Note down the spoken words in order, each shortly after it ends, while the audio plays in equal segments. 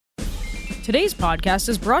Today's podcast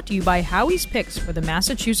is brought to you by Howie's Picks for the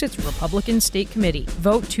Massachusetts Republican State Committee.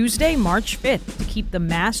 Vote Tuesday, March 5th to keep the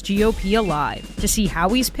Mass GOP alive. To see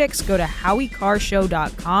Howie's Picks, go to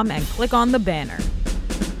howiecarrshow.com and click on the banner.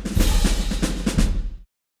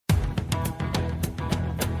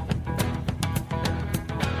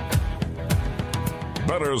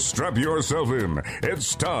 Better strap yourself in.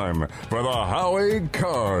 It's time for the Howie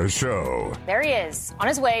Carr Show. There he is, on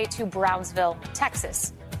his way to Brownsville,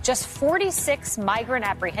 Texas. Just 46 migrant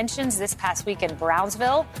apprehensions this past week in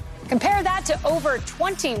Brownsville. Compare that to over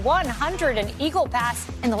 2,100 in Eagle Pass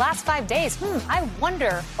in the last 5 days. I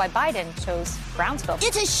wonder why Biden chose Brownsville.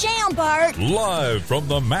 It's a sham, Bart. Live from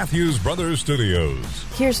the Matthews Brothers Studios.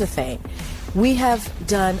 Here's the thing. We have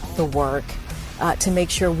done the work to make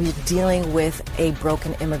sure we're dealing with a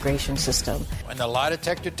broken immigration system. When the lie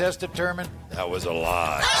detector test determined that was a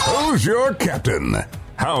lie. Who's your captain?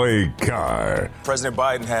 Howie Carr. President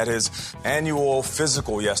Biden had his annual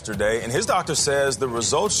physical yesterday, and his doctor says the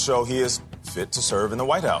results show he is fit to serve in the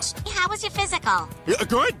White House. How was your physical?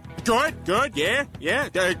 Good, yeah,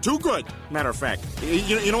 too good, matter of fact.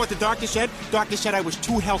 You know what the doctor said? Doctor said I was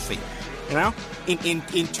too healthy,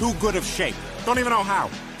 in too good of shape. Don't even know how.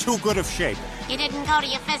 Too good of shape. You didn't go to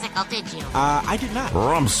your physical, did you? I did not.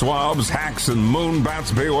 Rump swabs, hacks, and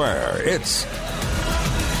moonbats beware. It's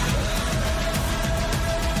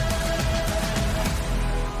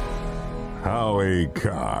Howie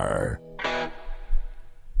Carr.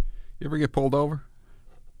 You ever get pulled over?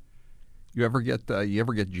 You ever get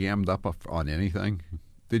jammed up on anything?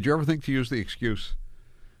 Did you ever think to use the excuse,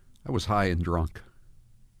 I was high and drunk,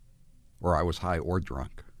 or I was high or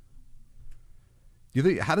drunk? You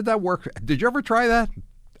think, how did that work? Did you ever try that?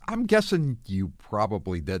 I'm guessing you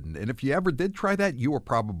probably didn't. And if you ever did try that, you were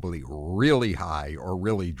probably really high or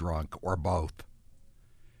really drunk or both.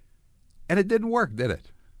 And it didn't work, did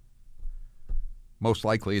it? Most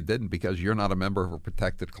likely it didn't, because you're not a member of a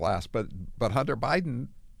protected class. But Hunter Biden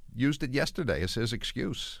used it yesterday as his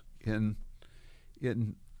excuse in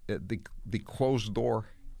the closed door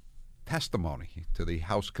testimony to the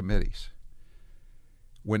House committees.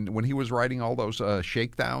 When he was writing all those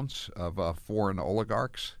shakedowns of foreign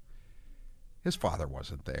oligarchs, his father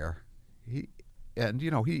wasn't there. He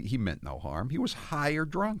meant no harm. He was high or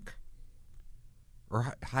drunk,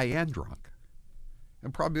 or high and drunk,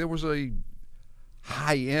 and probably there was a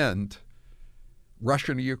high-end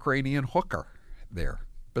Russian or Ukrainian hooker there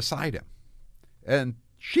beside him, and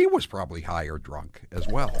she was probably high or drunk as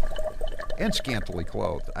well, and scantily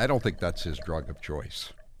clothed. I don't think that's his drug of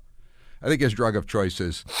choice. I think his drug of choice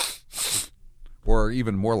is, or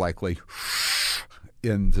even more likely,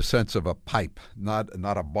 in the sense of a pipe, not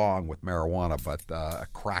a bong with marijuana, but a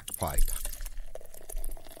crack pipe.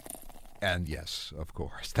 And yes, of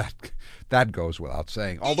course, that goes without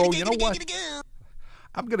saying. Although, you know what?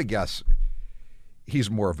 I'm going to guess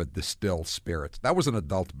he's more of a distilled spirits. That was an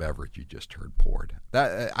adult beverage you just heard poured.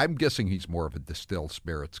 I'm guessing he's more of a distilled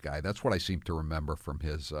spirits guy. That's what I seem to remember from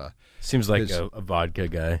his. Seems like a vodka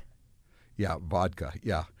guy. Yeah, vodka.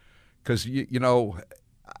 Yeah, because the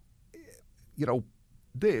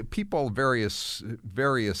people, various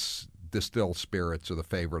distilled spirits are the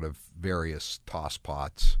favorite of various toss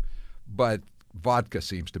pots, but vodka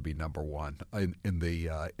seems to be number one in the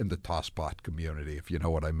toss pot community, if you know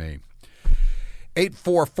what I mean.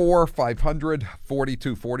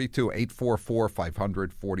 844-500-4242,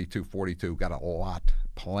 844-500-4242. Got a lot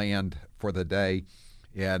planned for the day,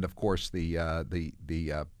 and of course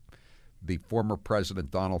the former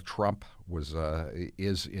President Donald Trump is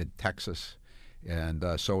in Texas, and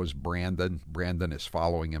so is Brandon. Brandon is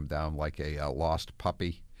following him down like a lost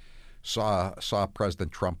puppy. Saw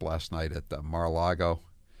President Trump last night at Mar-a-Lago.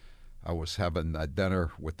 I was having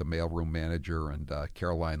dinner with the mailroom manager and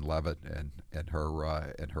Caroline Levitt and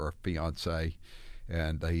her fiance,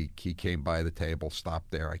 and he came by the table, stopped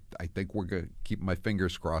there. I think we're going to keep my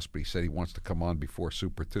fingers crossed, but he said he wants to come on before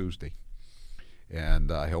Super Tuesday,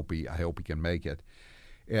 and I hope he can make it.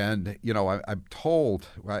 And I'm told,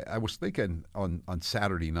 I was thinking on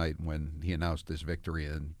Saturday night when he announced his victory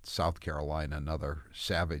in South Carolina, another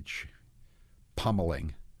savage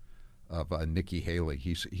pummeling of Nikki Haley.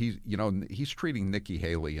 He's treating Nikki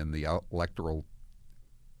Haley in the electoral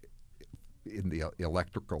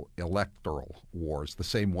wars the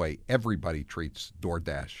same way everybody treats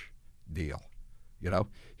DoorDash deal.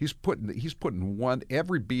 He's putting one.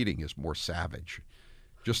 Every beating is more savage.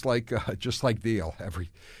 Just like Deal,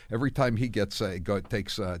 every time he takes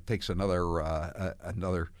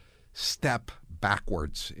another step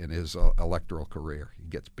backwards in his electoral career, he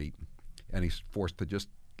gets beaten, and he's forced to just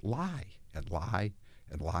lie and lie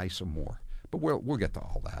and lie some more. But we'll get to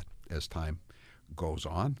all that. as time goes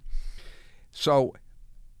on. So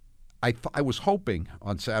I was hoping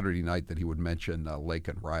on Saturday night that he would mention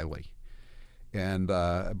Laken Riley. And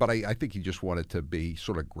but I think he just wanted to be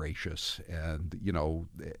sort of gracious and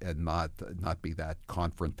not be that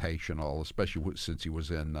confrontational, especially since he was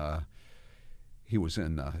in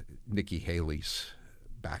Nikki Haley's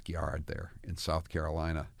backyard there in South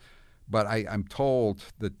Carolina. But I'm told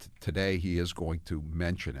that today he is going to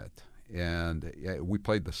mention it, and we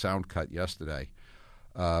played the sound cut yesterday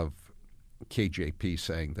of KJP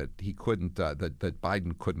saying that he couldn't, that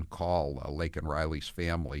Biden couldn't call Laken Riley's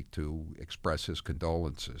family to express his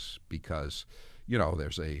condolences because,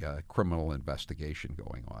 there's a criminal investigation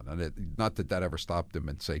going on. And not that ever stopped him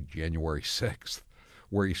in, say, January 6th,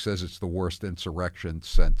 where he says it's the worst insurrection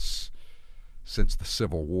since the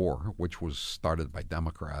Civil War, which was started by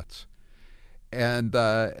Democrats. And,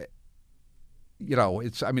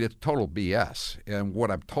 it's total BS. And what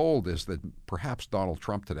I'm told is that perhaps Donald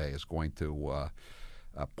Trump today is going to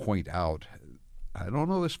point out, I don't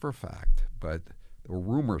know this for a fact, but there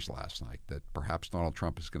were rumors last night that perhaps Donald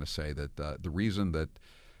Trump is going to say that the reason that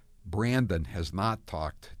Brandon has not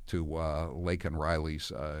talked to Laken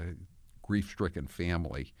Riley's grief-stricken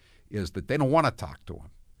family is that they don't want to talk to him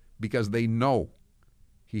because they know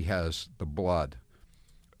he has the blood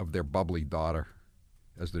of their bubbly daughter.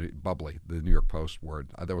 As the New York Post word.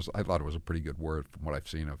 I thought it was a pretty good word from what I've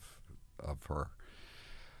seen of her.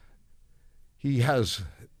 He has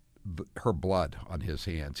her blood on his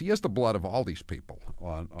hands. He has the blood of all these people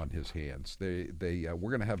on his hands. We're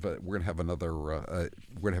gonna have another. We're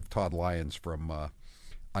gonna have Todd Lyons from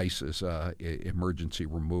ICE's Emergency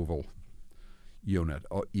Removal Unit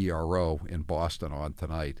 (ERO) in Boston on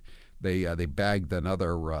tonight. They bagged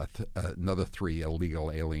another 3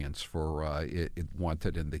 illegal aliens for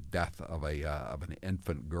wanted in the death of an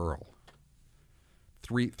infant girl.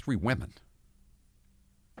 Three women.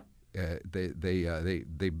 They've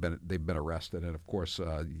been arrested, and of course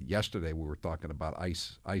yesterday we were talking about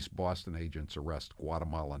ICE Boston agents arrest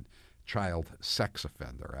Guatemalan child sex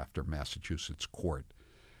offender after Massachusetts court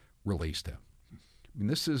released him. I mean,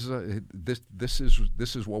 this is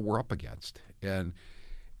what we're up against, and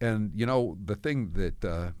the thing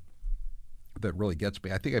that really gets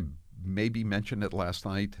me, I think I maybe mentioned it last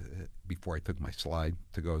night before I took my slide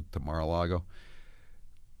to go to Mar-a-Lago.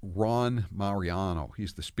 Ron Mariano,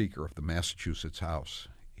 he's the Speaker of the Massachusetts House.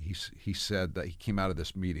 He said that he came out of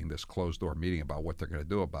this meeting, this closed-door meeting, about what they're going to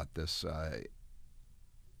do about this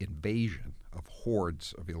invasion of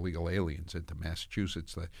hordes of illegal aliens into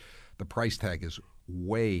Massachusetts. The price tag is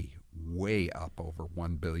way, way up over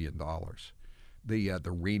 $1 billion. The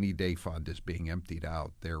rainy day fund is being emptied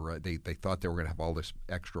out. They thought they were going to have all this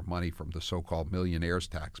extra money from the so-called millionaires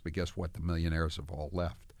tax, but guess what? The millionaires have all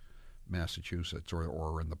left Massachusetts or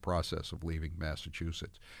are in the process of leaving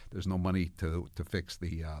Massachusetts. There's no money to fix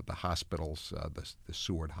the hospitals, the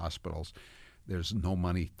Seward hospitals. There's no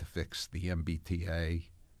money to fix the MBTA.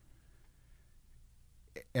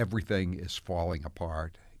 Everything is falling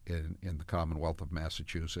apart in the Commonwealth of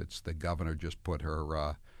Massachusetts. The governor just put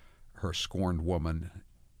her scorned woman,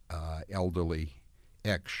 elderly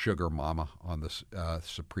ex-sugar mama on the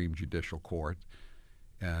Supreme Judicial Court,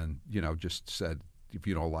 and just said, if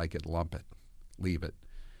you don't like it, lump it, leave it.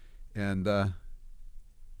 And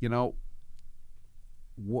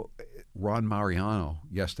Ron Mariano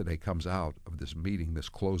yesterday comes out of this meeting, this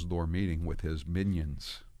closed-door meeting with his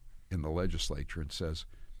minions in the legislature, and says,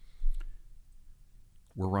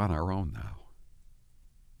 we're on our own now.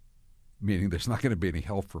 Meaning there's not going to be any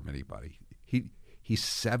help from anybody. He's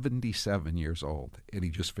 77 years old, and he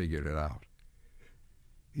just figured it out.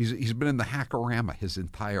 He's been in the hackorama his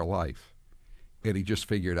entire life, and he just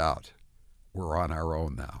figured out we're on our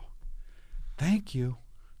own now. Thank you,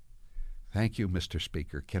 Mr.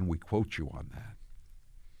 Speaker. Can we quote you on that?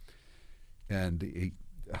 And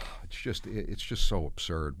it's just so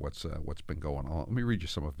absurd what's been going on. Let me read you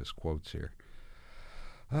some of his quotes here.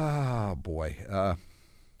 Oh boy.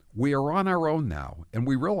 We are on our own now, and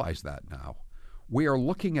we realize that now. We are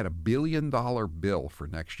looking at $1 billion bill for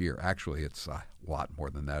next year. Actually, it's a lot more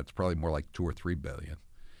than that. It's probably more like $2 or $3 billion.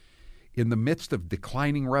 In the midst of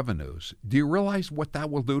declining revenues, do you realize what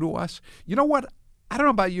that will do to us? You know what? I don't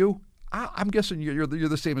know about you. I'm guessing you're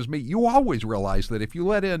the same as me. You always realize that if you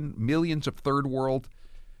let in millions of third world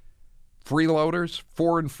freeloaders,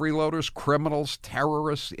 foreign freeloaders, criminals,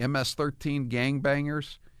 terrorists, MS-13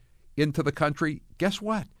 gangbangers into the country, guess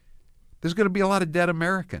what? There's going to be a lot of dead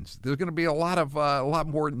Americans. There's going to be a lot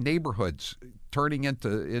more neighborhoods turning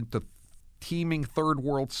into teeming third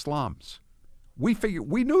world slums. We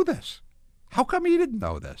knew this. How come he didn't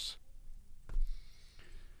know this?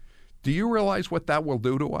 Do you realize what that will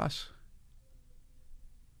do to us?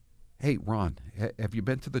 Hey, Ron, have you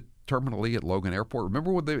been to the Terminal E at Logan Airport?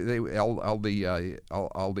 Remember when all the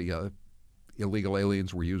illegal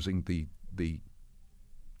aliens were using the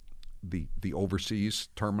overseas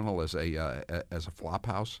terminal as a flop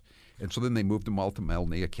house, and so then they moved them all to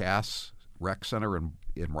Melnia Cass Rec Center in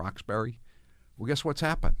Roxbury. Well, guess what's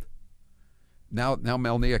happened? Now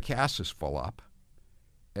Melnia Cass is full up,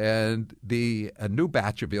 and a new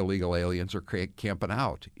batch of illegal aliens are camping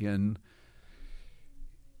out in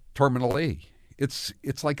Terminal E. It's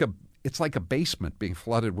like a basement being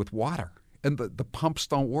flooded with water, and the pumps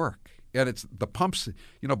don't work. And it's the pumps,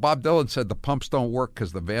 Bob Dylan said the pumps don't work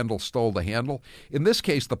because the vandals stole the handle. In this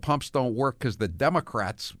case, the pumps don't work because the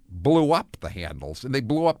Democrats blew up the handles and they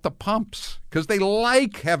blew up the pumps because they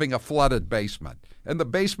like having a flooded basement. And the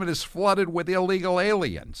basement is flooded with illegal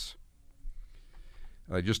aliens.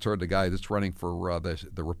 I just heard the guy that's running for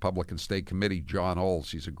the Republican State Committee, John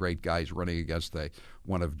Olds. He's a great guy. He's running against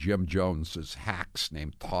one of Jim Jones's hacks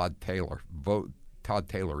named Todd Taylor. Todd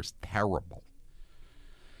Taylor is terrible.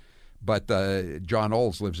 But John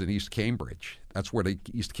Olds lives in East Cambridge. That's where the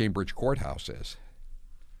East Cambridge courthouse is.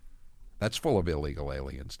 That's full of illegal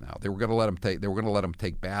aliens now. They were going to let them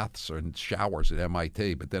take baths and showers at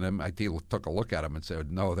MIT, but then MIT took a look at them and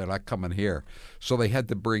said, no, they're not coming here. So they had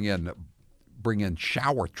to bring in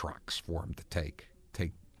shower trucks for them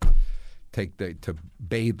to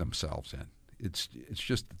bathe themselves in. It's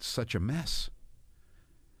such a mess.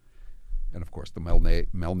 And of course, the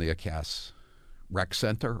Melnia Cass Rec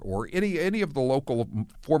Center or any of the local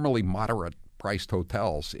formerly moderate-priced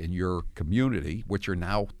hotels in your community, which are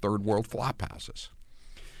now third-world flop houses.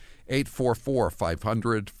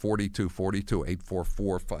 844-500-4242,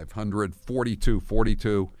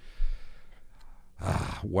 844-500-4242.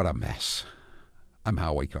 What a mess. I'm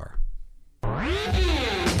Howie Carr. The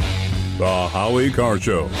Howie Carr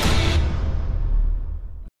Show.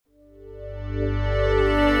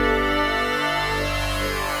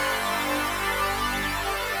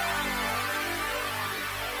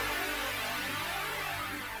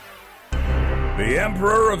 The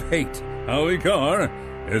Emperor of Hate, Howie Carr,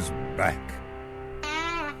 is back.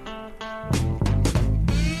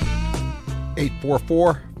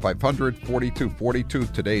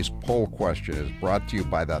 844-500-4242. Today's poll question is brought to you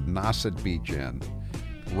by the Nauset Beach Inn.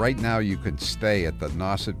 Right now you can stay at the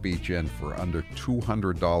Nauset Beach Inn for under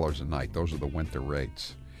 $200 a night. Those are the winter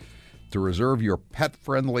rates. To reserve your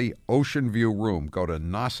pet-friendly ocean view room, go to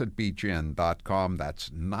nausetbeachinn.com. That's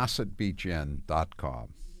nausetbeachinn.com.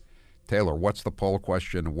 Taylor, what's the poll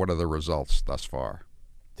question? What are the results thus far?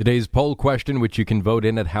 Today's poll question, which you can vote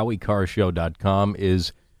in at howiecarrshow.com,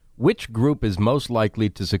 is which group is most likely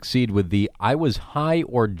to succeed with the I was high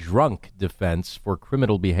or drunk defense for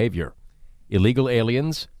criminal behavior? Illegal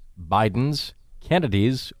aliens, Bidens,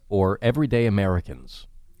 Kennedys, or everyday Americans?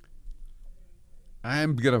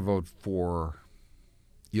 I'm going to vote for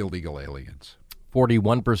illegal aliens.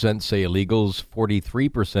 41% say illegals,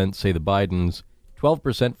 43% say the Bidens,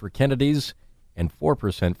 12% for Kennedys, and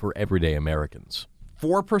 4% for everyday Americans.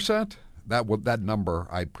 4%? That number,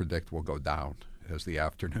 I predict, will go down as the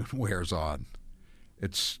afternoon wears on.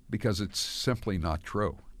 It's because it's simply not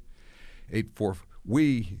true.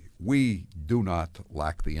 We do not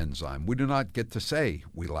lack the enzyme. We do not get to say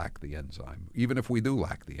we lack the enzyme, even if we do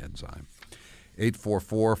lack the enzyme.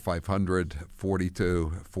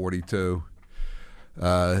 844-500-4242.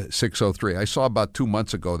 603. I saw about 2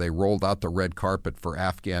 months ago they rolled out the red carpet for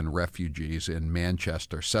Afghan refugees in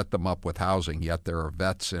Manchester, set them up with housing, yet there are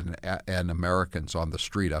vets and Americans on the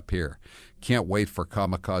street up here. Can't wait for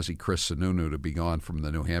kamikaze Chris Sununu to be gone from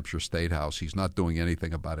the New Hampshire State House. He's not doing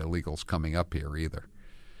anything about illegals coming up here either.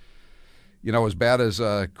 As bad as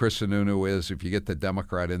Chris Sununu is, if you get the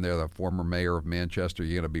Democrat in there, the former mayor of Manchester,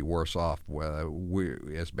 you're going to be worse off.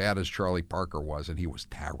 As bad as Charlie Parker was, and he was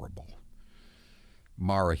terrible.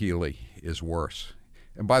 Mara Healy is worse.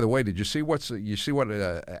 And by the way, did you see what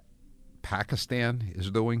Pakistan is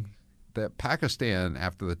doing? That Pakistan,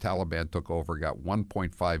 after the Taliban took over, got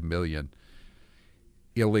 1.5 million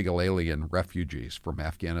illegal alien refugees from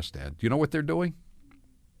Afghanistan. Do you know what they're doing?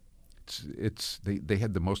 They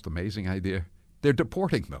had the most amazing idea. They're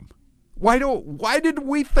deporting them. Why did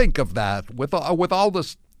we think of that with all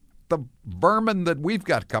the vermin that we've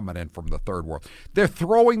got coming in from the third world? They're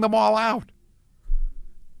throwing them all out.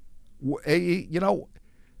 They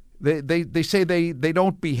say they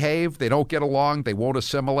don't behave, they don't get along, they won't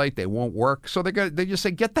assimilate, they won't work. So they just say,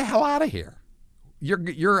 get the hell out of here.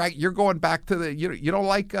 You're going back to you don't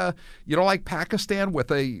like Pakistan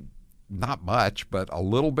with not much, but a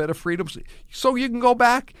little bit of freedom, so you can go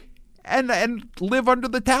back and live under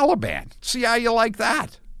the Taliban. See how you like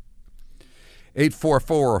that.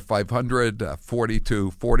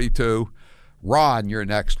 844-500-4242. Ron, you're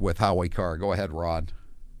next with Howie Carr. Go ahead, Ron.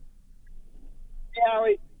 Hey,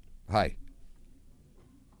 Howie. Hi.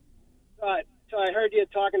 So I heard you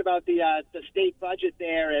talking about the state budget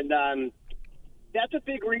there, and that's a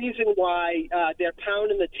big reason why they're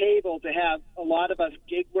pounding the table to have a lot of us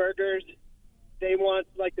gig workers. They want,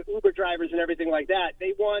 like the Uber drivers and everything like that.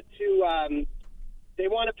 They want to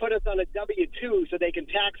put us on a W-2 so they can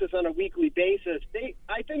tax us on a weekly basis.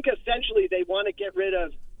 I think essentially they want to get rid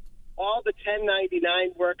of all the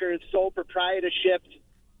 1099 workers, sole proprietorships,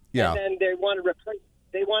 and then they want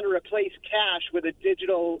to replace cash with a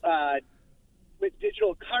digital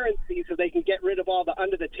currency so they can get rid of all the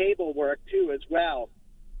under the table work too as well.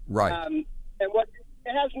 Right. And what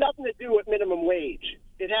it has nothing to do with minimum wage.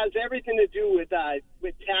 It has everything to do with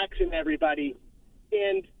taxing everybody.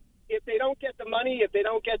 And if they don't get the money, if they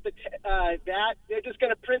don't get that, they're just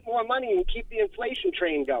going to print more money and keep the inflation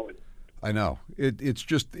train going. I know. It's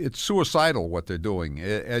suicidal what they're doing.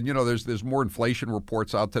 And there's more inflation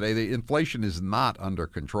reports out today. The inflation is not under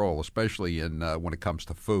control, especially when it comes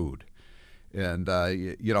to food. And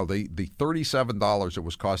the $37 it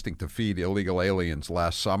was costing to feed illegal aliens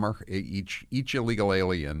last summer, each illegal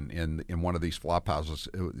alien in one of these flop houses,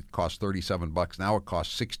 it cost $37. Now it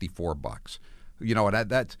costs $64.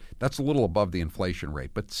 That's a little above the inflation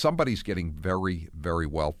rate, but somebody's getting very, very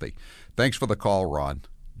wealthy. Thanks for the call, Ron.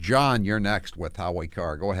 John, you're next with Howie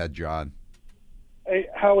Carr. Go ahead, John. Hey,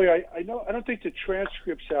 Howie, I know I don't think the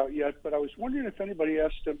transcript's out yet, but I was wondering if anybody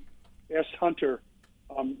asked Hunter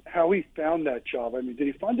how he found that job. I mean, did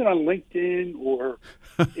he find it on LinkedIn or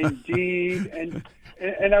Indeed? And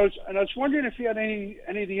I was wondering if he had any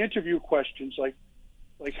of the interview questions, like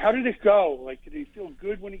how did it go? Like, did he feel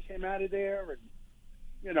good when he came out of there?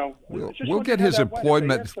 And we'll get his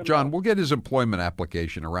employment, John. We'll get his employment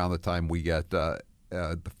application around the time we get the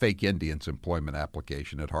fake Indians employment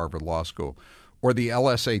application at Harvard Law School, or the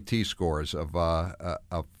LSAT scores of Barack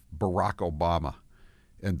Obama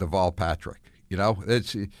and Deval Patrick.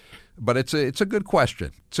 It's a good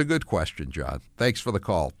question. It's a good question, John. Thanks for the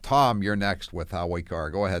call. Tom, you're next with Howie Carr.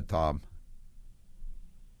 Go ahead, Tom.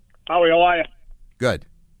 Howie, how are you? Good.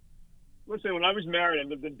 Listen, when I was married, I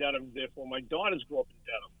lived in Dedham. Therefore, my daughters grew up in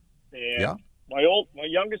Dedham. And yeah. My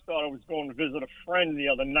youngest daughter was going to visit a friend the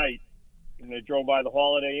other night, and they drove by the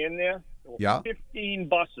Holiday Inn there. There were 15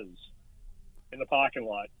 buses in the parking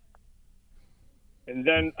lot. And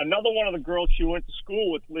then another one of the girls she went to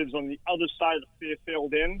school with lives on the other side of the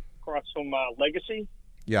Fairfield Inn, across from Legacy,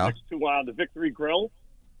 next to the Victory Grill.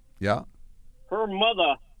 Yeah. Her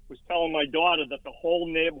mother was telling my daughter that the whole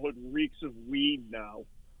neighborhood reeks of weed now.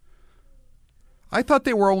 I thought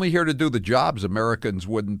they were only here to do the jobs Americans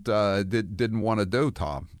didn't want to do,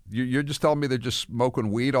 Tom. You're just telling me they're just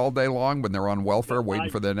smoking weed all day long when they're on welfare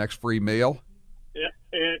waiting for their next free meal?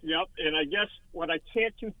 Yep, and I guess what I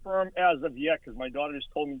can't confirm as of yet, because my daughter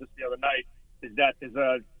just told me this the other night, is that there's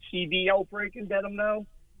a TB outbreak in Dedham now.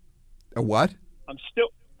 A what?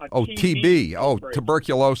 TB. Oh,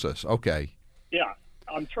 tuberculosis. Okay. Yeah,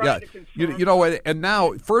 I'm trying to confirm. And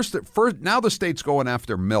now now the state's going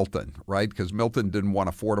after Milton, right? Because Milton didn't want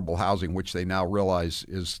affordable housing, which they now realize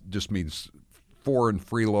just means foreign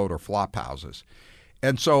freeload or flop houses,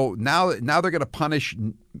 and so now they're going to punish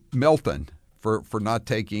Milton for not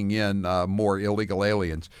taking in more illegal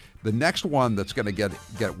aliens. The next one that's going to get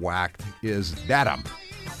whacked is Dedham.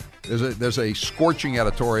 There's a scorching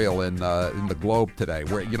editorial in the Globe today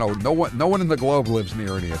where no one in the Globe lives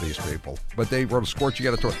near any of these people, but they wrote a scorching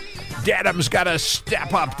editorial. Dedham's got to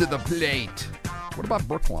step up to the plate. What about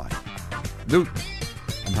Brookline? Newton.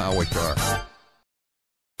 I'm Howie Carr.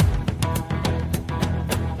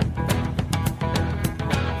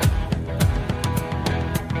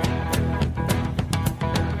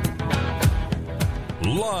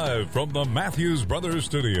 Live from the Matthews Brothers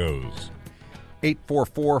Studios.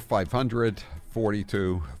 844-500-4242.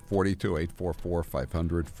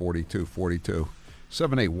 844-500-4242.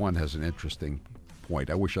 781 has an interesting point.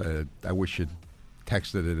 I wish you'd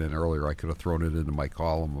texted it in earlier. I could have thrown it into my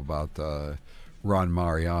column about Ron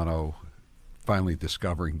Mariano finally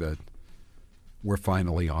discovering that we're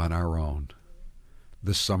finally on our own.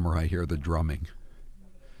 This summer I hear the drumming.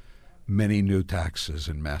 Many new taxes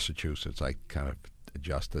in Massachusetts. I kind of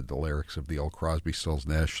adjusted the lyrics of the old Crosby, Stills,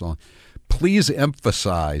 Nash song. Please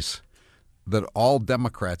emphasize that all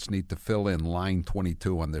Democrats need to fill in line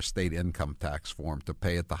 22 on their state income tax form to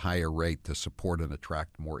pay at the higher rate to support and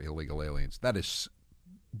attract more illegal aliens. That is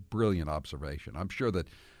brilliant observation. I'm sure that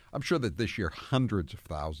this year hundreds of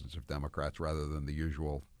thousands of Democrats, rather than the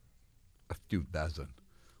usual a few dozen,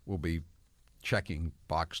 will be checking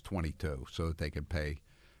box 22 so that they can pay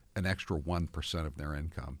an extra 1% of their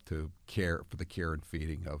income to care for the care and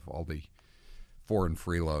feeding of all the foreign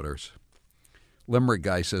freeloaders. Limerick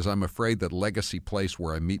guy says, I'm afraid that Legacy Place,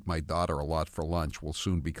 where I meet my daughter a lot for lunch, will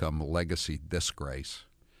soon become Legacy Disgrace.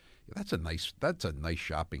 Yeah, that's a nice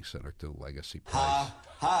shopping center too, Legacy Place. Ha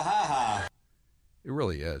ha ha ha. It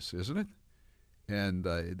really is, isn't it? And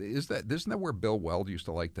isn't that where Bill Weld used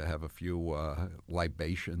to like to have a few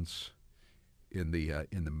libations in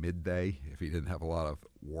the midday if he didn't have a lot of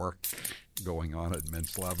work going on at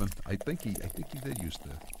Mintz-Levin? I think he did used to.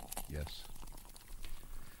 Yes.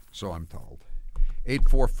 So I'm told.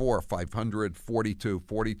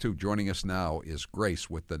 844-500-4242. Joining us now is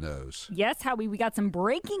Grace with the news. Yes, Howie, we got some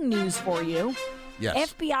breaking news for you.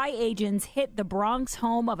 Yes. FBI agents hit the Bronx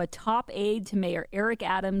home of a top aide to Mayor Eric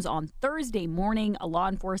Adams on Thursday morning, a law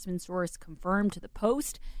enforcement source confirmed to the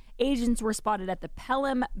Post. Agents were spotted at the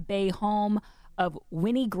Pelham Bay home of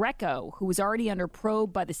Winnie Greco, who was already under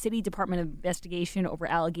probe by the City Department of Investigation over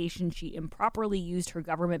allegations she improperly used her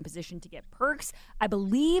government position to get perks. I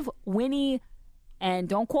believe Winnie, and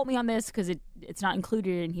don't quote me on this because it's not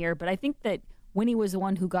included in here, but I think that Winnie was the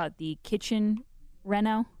one who got the kitchen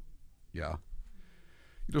reno. Yeah.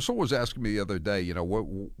 Someone was asking me the other day,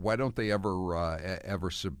 why don't they ever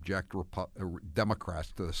subject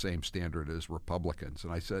Democrats to the same standard as Republicans?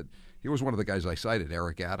 And I said, he was one of the guys I cited,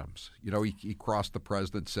 Eric Adams. He crossed the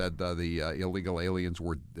president, said the illegal aliens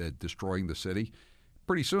were destroying the city.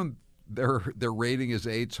 Pretty soon, they're raiding his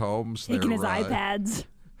aides' homes. Taking his iPads.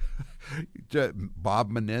 Bob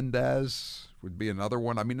Menendez would be another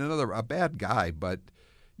one. I mean, a bad guy, but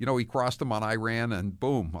he crossed him on Iran, and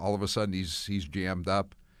boom, all of a sudden he's jammed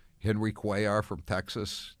up. Henry Cuellar from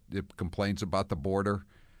Texas complains about the border.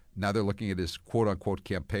 Now they're looking at his quote-unquote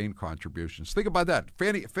campaign contributions. Think about that.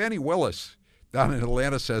 Fannie Willis down in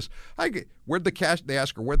Atlanta says, where'd the cash? They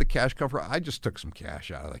ask her, where'd the cash come from? I just took some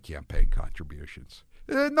cash out of the campaign contributions.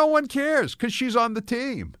 No one cares because she's on the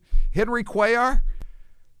team. Henry Cuellar,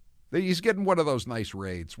 he's getting one of those nice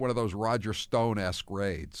raids, one of those Roger Stone-esque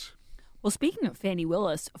raids. Well, speaking of Fannie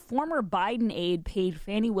Willis, former Biden aide paid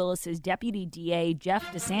Fannie Willis's deputy DA,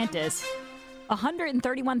 Jeff DeSantis,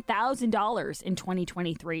 $131,000 in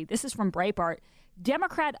 2023. This is from Breitbart.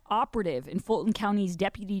 Democrat operative in Fulton County's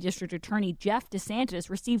deputy district attorney, Jeff DeSantis,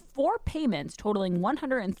 received 4 payments totaling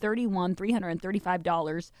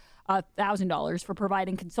 $131,335 for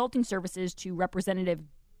providing consulting services to Representative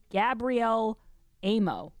Gabrielle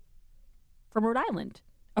Amo from Rhode Island,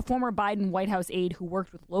 a former Biden White House aide who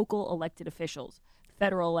worked with local elected officials.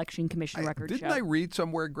 Federal Election Commission records show. Didn't I read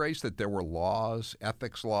somewhere, Grace, that there were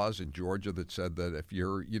ethics laws in Georgia that said that if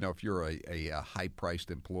you're a high-priced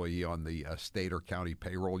employee on the state or county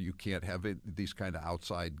payroll, you can't have these kind of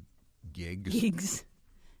outside gigs?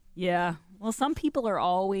 Yeah. Well, some people are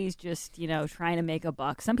always just, trying to make a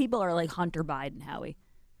buck. Some people are like Hunter Biden, Howie.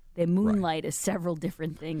 They moonlight as several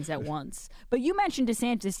different things at once. But you mentioned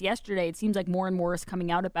DeSantis yesterday. It seems like more and more is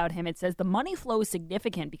coming out about him. It says the money flow is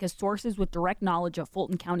significant because sources with direct knowledge of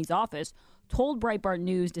Fulton County's office told Breitbart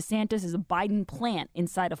News DeSantis is a Biden plant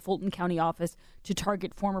inside a Fulton County office to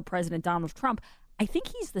target former President Donald Trump. I think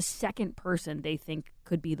he's the second person they think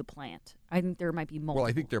could be the plant. I think there might be multiple. Well,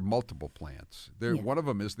 I think there are multiple plants. One of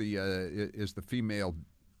them is the female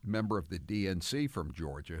member of the DNC from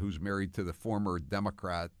Georgia who's married to the former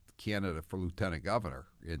Democrat candidate for lieutenant governor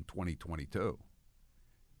in 2022.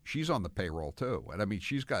 She's on the payroll too, and I mean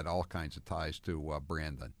she's got all kinds of ties to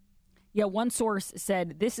Brandon. Yeah, one source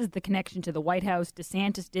said this is the connection to the White House.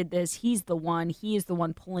 DeSantis did this. He is the one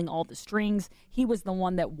pulling all the strings. He was the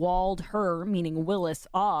one that walled her, meaning Willis,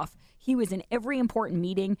 off. He was in every important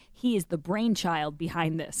meeting. He is the brainchild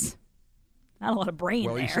behind this. Not a lot of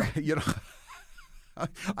brain there.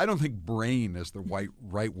 I don't think brain is the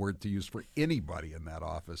right word to use for anybody in that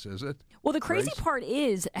office, is it? Well, the crazy Grace? part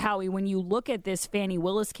is, Howie, when you look at this Fannie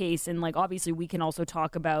Willis case, and obviously we can also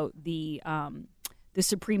talk about the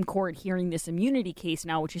Supreme Court hearing this immunity case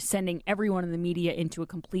now, which is sending everyone in the media into a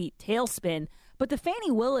complete tailspin. But the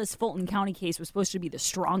Fannie Willis Fulton County case was supposed to be the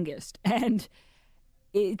strongest, and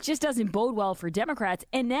it just doesn't bode well for Democrats.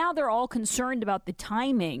 And now they're all concerned about the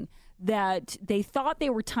timing, that they thought they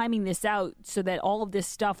were timing this out so that all of this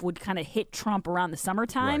stuff would kind of hit Trump around the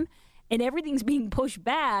summertime. Right. And everything's being pushed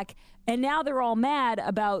back. And now they're all mad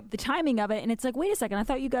about the timing of it. And it's like, wait a second, I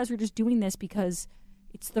thought you guys were just doing this because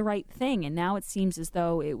it's the right thing. And now it seems as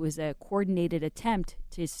though it was a coordinated attempt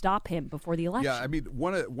to stop him before the election. Yeah, I mean,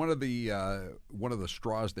 one of the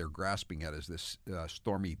straws they're grasping at is this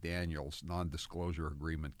Stormy Daniels non-disclosure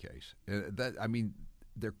agreement case.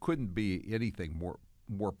 There couldn't be anything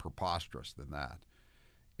more preposterous than that.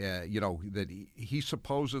 That he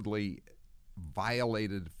supposedly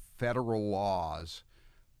violated federal laws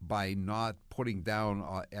by not putting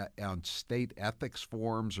down on state ethics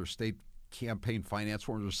forms or state campaign finance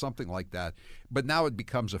forms or something like that. But now it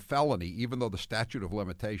becomes a felony, even though the statute of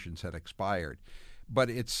limitations had expired. But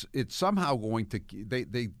it's somehow going to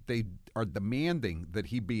they are demanding that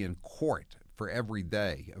he be in court for every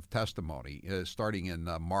day of testimony, starting in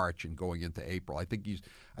March and going into April. I think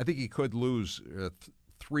he could lose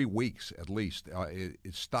 3 weeks at least.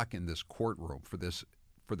 Is stuck in this courtroom for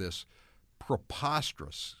this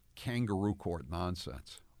preposterous kangaroo court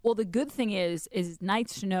nonsense. Well, the good thing is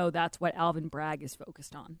nice to know that's what Alvin Bragg is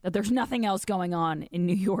focused on. That there's nothing else going on in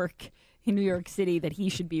New York City that he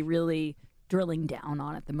should be really drilling down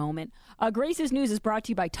on at the moment. Grace's News is brought to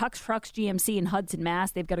you by Tux Trucks GMC in Hudson,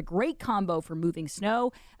 Mass. They've got a great combo for moving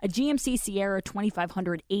snow, a GMC Sierra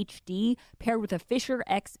 2500 HD paired with a Fisher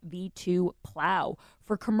XV2 plow.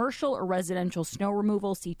 For commercial or residential snow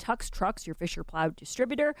removal, see Tux Trucks, your Fisher plow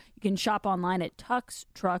distributor. You can shop online at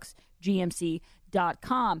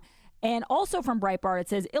tuxtrucksgmc.com. And also from Breitbart, it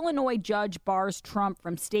says Illinois judge bars Trump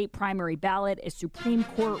from state primary ballot as Supreme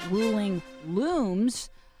Court ruling looms.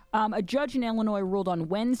 A judge in Illinois ruled on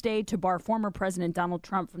Wednesday to bar former President Donald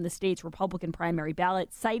Trump from the state's Republican primary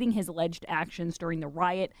ballot, citing his alleged actions during the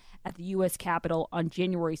riot at the U.S. Capitol on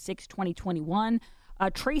January 6, 2021.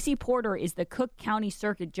 Tracy Porter is the Cook County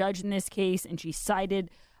Circuit Judge in this case, and she sided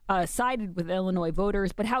with Illinois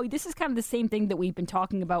voters. But Howie, this is kind of the same thing that we've been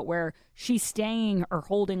talking about, where she's staying or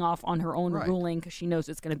holding off on her own ruling because she knows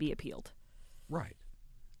it's going to be appealed. Right,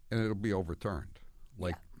 and it'll be overturned,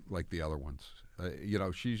 like the other ones.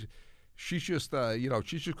 She's just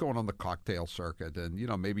she's just going on the cocktail circuit, and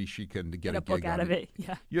maybe she can get a book gig out of it.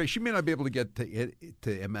 Yeah, she may not be able to get to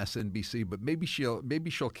MSNBC, but maybe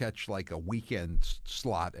she'll catch like a weekend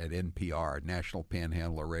slot at NPR, National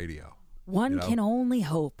Panhandler Radio. One can only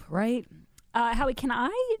hope, right? Howie, can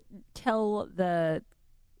I tell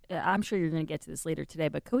I'm sure you're going to get to this later today,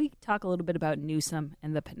 but can we talk a little bit about Newsom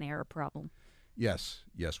and the Panera problem? Yes,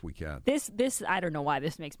 we can. This I don't know why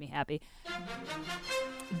this makes me happy.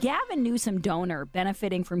 Gavin Newsom donor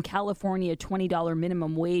benefiting from California $20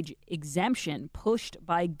 minimum wage exemption pushed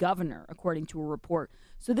by governor, according to a report.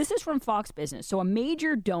 So this is from Fox Business. So a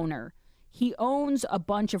major donor, he owns a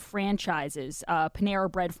bunch of franchises, Panera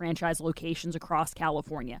Bread franchise locations across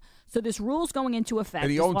California. So this rule's going into effect.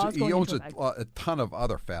 And he owns a ton of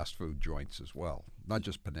other fast food joints as well, not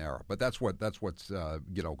just Panera. But that's what's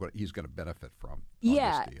he's going to benefit from.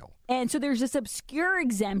 This deal. And so there's this obscure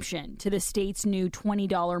exemption to the state's new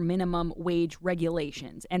 $20 minimum wage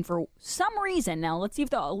regulations. And for some reason, now let's see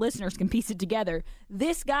if the listeners can piece it together,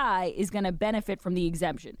 this guy is going to benefit from the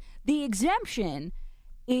exemption. The exemption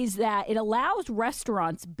is that it allows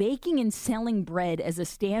restaurants baking and selling bread as a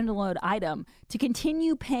standalone item to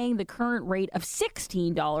continue paying the current rate of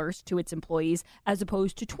 $16 to its employees as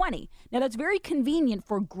opposed to $20. Now, that's very convenient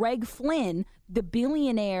for Greg Flynn, the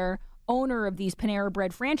billionaire owner of these Panera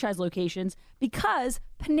Bread franchise locations, because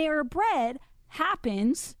Panera Bread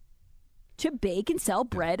happens to bake and sell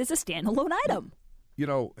bread as a standalone item.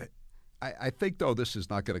 I think, though, this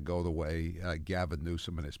is not going to go the way Gavin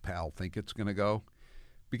Newsom and his pal think it's going to go.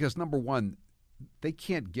 Because, number one, they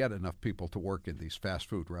can't get enough people to work in these fast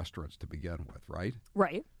food restaurants to begin with, right?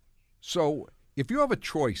 Right. So if you have a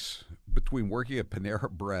choice between working at Panera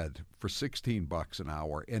Bread for $16 an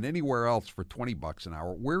hour and anywhere else for $20 an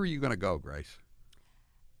hour, where are you going to go, Grace?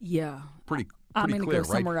 Yeah. Pretty I'm clear, going to go right?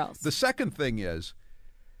 somewhere else. The second thing is,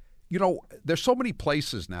 there's so many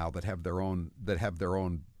places now that have their own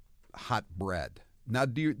hot bread. Now,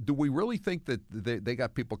 do we really think that they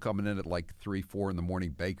got people coming in at like 3, 4 in the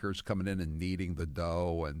morning, bakers coming in and kneading the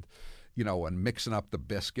dough and mixing up the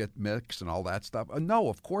biscuit mix and all that stuff? No,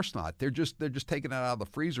 of course not. They're just taking it out of the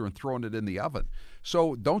freezer and throwing it in the oven.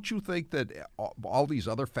 So don't you think that all these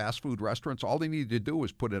other fast food restaurants, all they need to do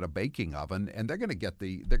is put in a baking oven, and they're going to get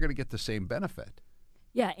the same benefit?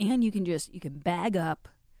 Yeah, and you can bag up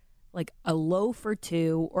like a loaf or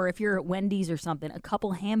two, or if you're at Wendy's or something, a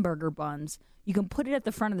couple hamburger buns. You can put it at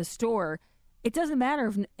the front of the store. It doesn't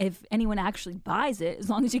matter if anyone actually buys it. As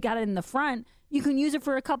long as you got it in the front, you can use it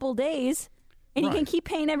for a couple of days, and you can keep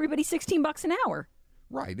paying everybody $16 an hour.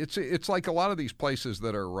 Right. It's like a lot of these places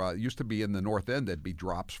that are used to be in the North End. There'd be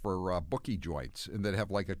drops for bookie joints, and they'd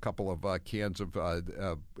have like a couple of cans of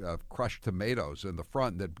crushed tomatoes in the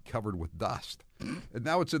front that'd be covered with dust. And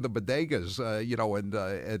now it's in the bodegas,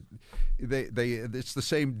 it's the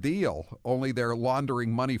same deal. Only they're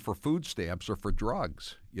laundering money for food stamps or for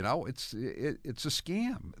drugs. It's a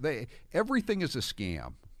scam. Everything is a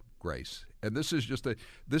scam, Grace. And this is just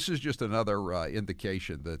another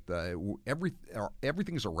indication that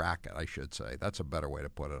everything's a racket, I should say. That's a better way to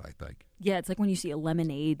put it, I think. Yeah, it's like when you see a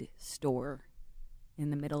lemonade store in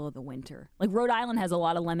the middle of the winter. Like Rhode Island has a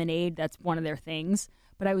lot of lemonade. That's one of their things.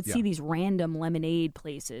 But I would see these random lemonade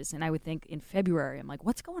places, and I would think in February, I'm like,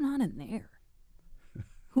 what's going on in there?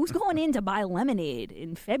 Who's going in to buy lemonade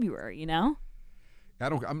in February, you know? I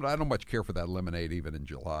don't much care for that lemonade even in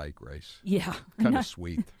July, Grace. Yeah. Kind of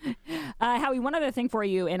sweet. Howie, one other thing for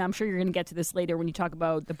you, and I'm sure you're going to get to this later when you talk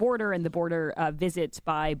about the border and the border visits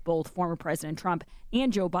by both former President Trump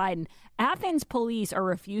and Joe Biden. Athens police are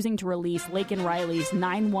refusing to release Laken Riley's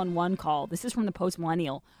 911 call. This is from the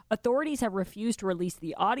Post-Millennial. Authorities have refused to release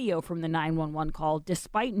the audio from the 911 call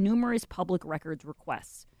despite numerous public records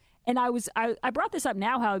requests. And I brought this up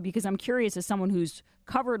now, Howie, because I'm curious, as someone who's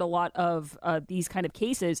covered a lot of these kind of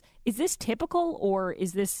cases, is this typical or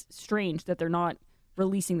is this strange that they're not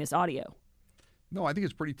releasing this audio? No, I think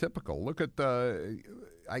it's pretty typical. Look at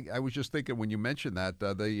I was just thinking when you mentioned that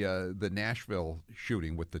the Nashville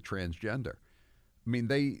shooting with the transgender. I mean,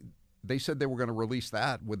 they said they were going to release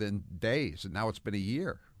that within days, and now it's been a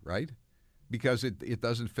year, right? Because it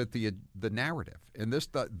doesn't fit the narrative, and this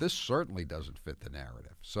certainly doesn't fit the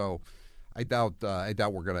narrative. So I doubt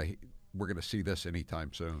we're gonna see this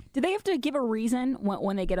anytime soon. Do they have to give a reason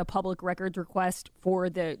when they get a public records request for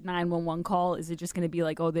the 911 call? Is it just going to be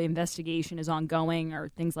like, oh, the investigation is ongoing or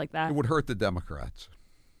things like that? It would hurt the Democrats.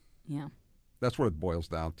 Yeah, that's what it boils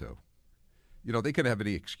down to. You know, they can have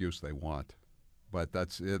any excuse they want, but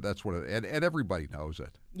that's what and everybody knows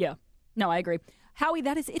it. Yeah, no, I agree. Howie,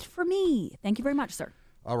 that is it for me. Thank you very much, sir.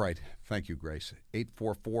 All right. Thank you, Grace.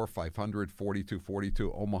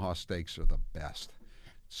 844-500-4242. Omaha steaks are the best.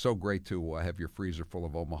 So great to have your freezer full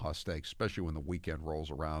of Omaha steaks, especially when the weekend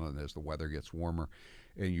rolls around and as the weather gets warmer.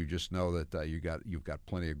 And you just know that you've got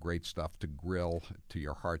plenty of great stuff to grill to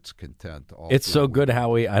your heart's content. It's so good,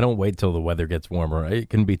 Howie. I don't wait till the weather gets warmer. It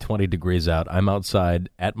can be 20 degrees out. I'm outside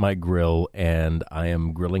at my grill, and I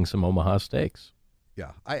am grilling some Omaha steaks.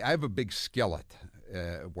 Yeah, I have a big skillet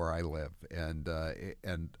where I live, and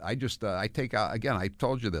I just I take out, again, I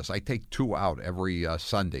told you this, I take 2 out every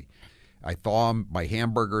Sunday. I thaw my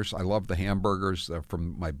hamburgers. I love the hamburgers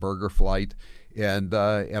from my burger flight, and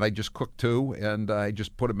I just cook 2, and I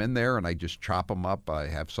just put them in there, and I just chop them up. I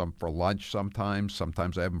have some for lunch sometimes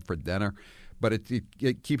I have them for dinner. But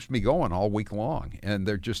it keeps me going all week long, and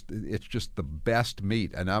it's just the best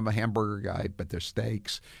meat. And I'm a hamburger guy, but they're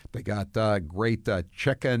steaks. They got great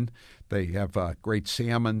chicken. They have great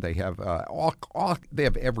salmon. They have they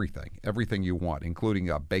have everything you want,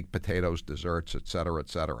 including baked potatoes, desserts, et cetera,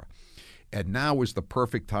 et cetera. And now is the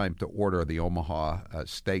perfect time to order the Omaha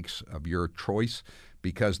steaks of your choice,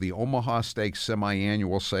 because the Omaha Steaks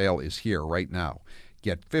semi-annual sale is here right now.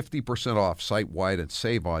 Get 50% off site-wide and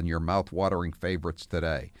save on your mouth-watering favorites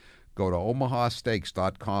today. Go to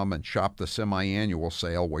omahasteaks.com and shop the semi-annual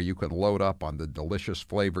sale, where you can load up on the delicious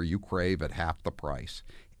flavor you crave at half the price.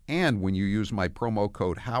 And when you use my promo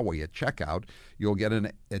code Howie at checkout, you'll get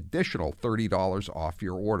an additional $30 off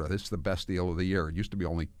your order. This is the best deal of the year. It used to be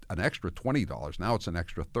only an extra $20. Now it's an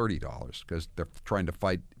extra $30 because they're trying to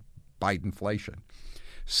fight inflation.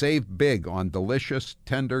 Save big on delicious,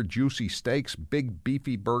 tender, juicy steaks, big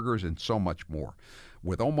beefy burgers, and so much more.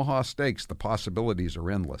 With Omaha Steaks, the possibilities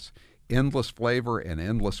are endless. Endless flavor and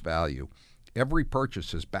endless value. Every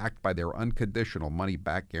purchase is backed by their unconditional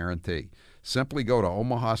money-back guarantee. Simply go to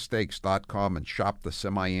omahasteaks.com and shop the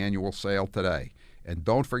semi-annual sale today. And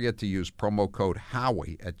don't forget to use promo code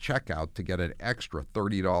Howie at checkout to get an extra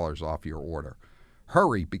 $30 off your order.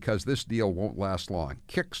 Hurry, because this deal won't last long.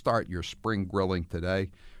 Kickstart your spring grilling today,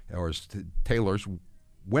 or Taylor's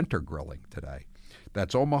winter grilling today.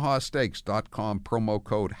 That's omahasteaks.com, promo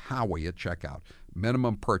code Howie at checkout.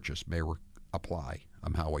 Minimum purchase may apply.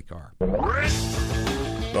 I'm Howie Carr.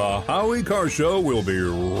 The Howie Carr Show will be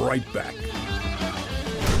right back.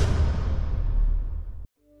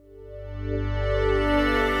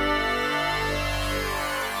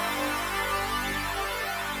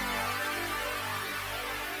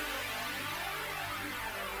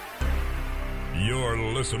 You're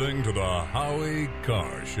listening to the Howie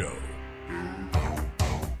Carr Show.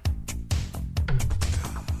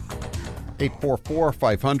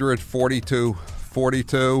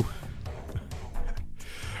 844-500-4242.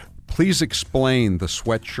 Please explain the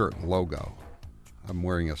sweatshirt logo. I'm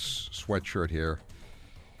wearing a sweatshirt here.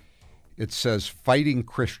 It says Fighting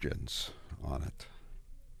Christians on it.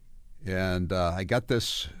 And I got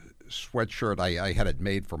this sweatshirt. I had it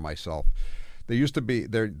made for myself. There used to be,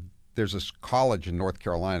 there's this college in North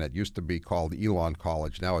Carolina. It used to be called Elon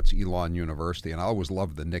College. Now it's Elon University. And I always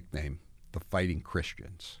loved the nickname. the Fighting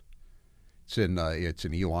Christians. It's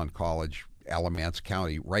in Elon College, Alamance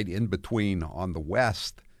County, right in between, on the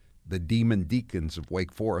west, the Demon Deacons of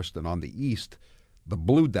Wake Forest, and on the east, the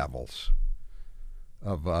Blue Devils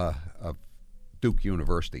of Duke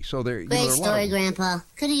University. So there. Great story, Grandpa.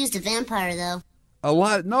 Could have used a vampire though. A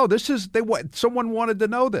lot. No, this is someone wanted to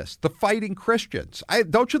know this. The Fighting Christians.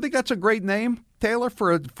 Don't you think that's a great name, Taylor,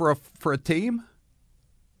 for a team?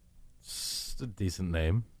 It's a decent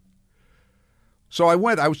name. So I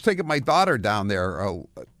was taking my daughter down there,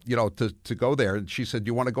 to go there, and she said,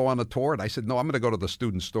 "You want to go on a tour?" And I said, "No, I'm going to go to the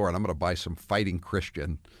student store and I'm going to buy some Fighting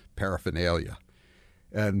Christian paraphernalia."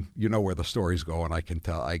 And you know where the story's going. I can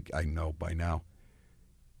tell. I know by now.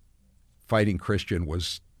 Fighting Christian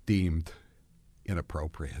was deemed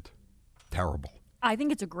inappropriate, terrible. I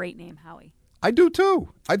think it's a great name, Howie. I do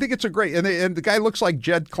too. I think it's a great, and the guy looks like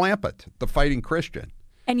Jed Clampett, the Fighting Christian.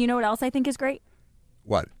 And you know what else I think is great?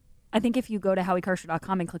 What? I think if you go to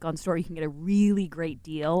HowieCarrshow.com and click on store, you can get a really great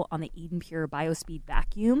deal on the Eden Pure BioSpeed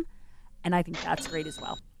vacuum, and I think that's great as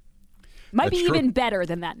well. Might be even better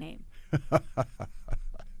than that name.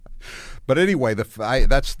 But anyway,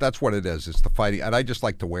 that's what it is. It's the Fighting, and I just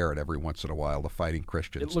like to wear it every once in a while. The Fighting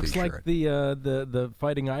Christians. It looks T-shirt. like the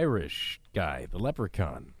Fighting Irish guy, the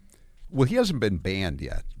leprechaun. Well, he hasn't been banned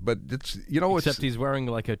yet, but it's except he's wearing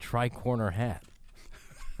like a tri-corner hat.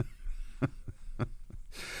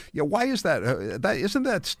 Yeah, why is that? Isn't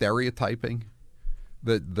that stereotyping?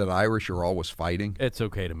 That Irish are always fighting. It's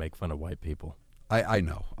okay to make fun of white people. I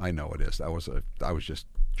know it is. I was just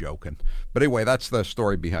joking. But anyway, that's the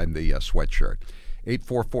story behind the sweatshirt.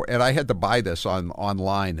 844, and I had to buy this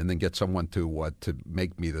online and then get someone to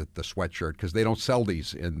make me the sweatshirt because they don't sell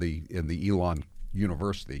these in the Elon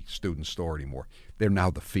University student store anymore. They're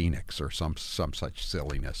now the Phoenix or some such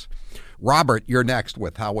silliness. Robert, you're next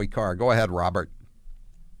with Howie Carr. Go ahead, Robert.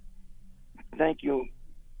 Thank you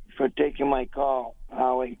for taking my call,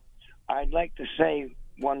 Howie. I'd like to say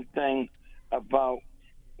one thing about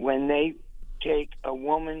when they take a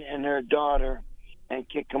woman and her daughter and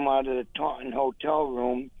kick them out of the Taunton hotel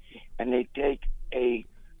room, and they take a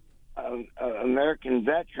American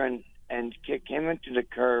veteran and kick him into the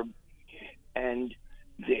curb, and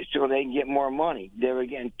so they can get more money. They were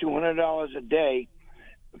getting $200 a day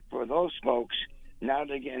for those folks. Now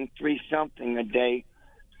they're getting $3-something a day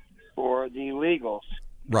for the illegals.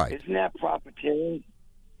 Right. Isn't that profiteering?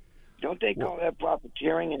 Don't they call that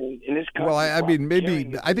profiteering in this country? Well, I mean,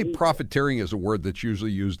 maybe I think profiteering is a word that's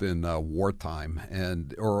usually used in wartime,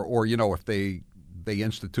 and or if they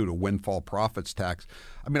institute a windfall profits tax.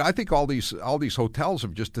 I mean, I think all these hotels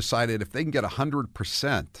have just decided if they can get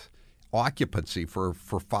 100% occupancy for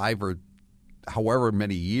 5 or however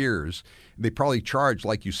many years, they probably charge,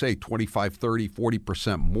 like you say, 25, 30,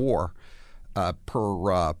 40% more per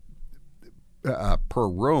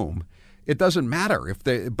room. It doesn't matter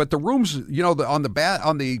but the rooms, on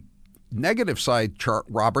the negative side,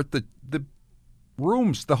 Robert, the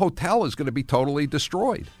rooms, the hotel is going to be totally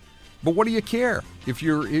destroyed. But what do you care if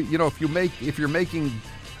you're making,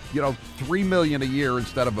 $3 million a year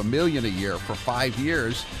instead of $1 million a year for 5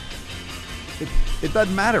 years? It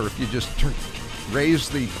doesn't matter if you just raise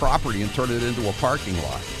the property and turn it into a parking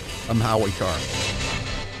lot. I'm Howie Carr.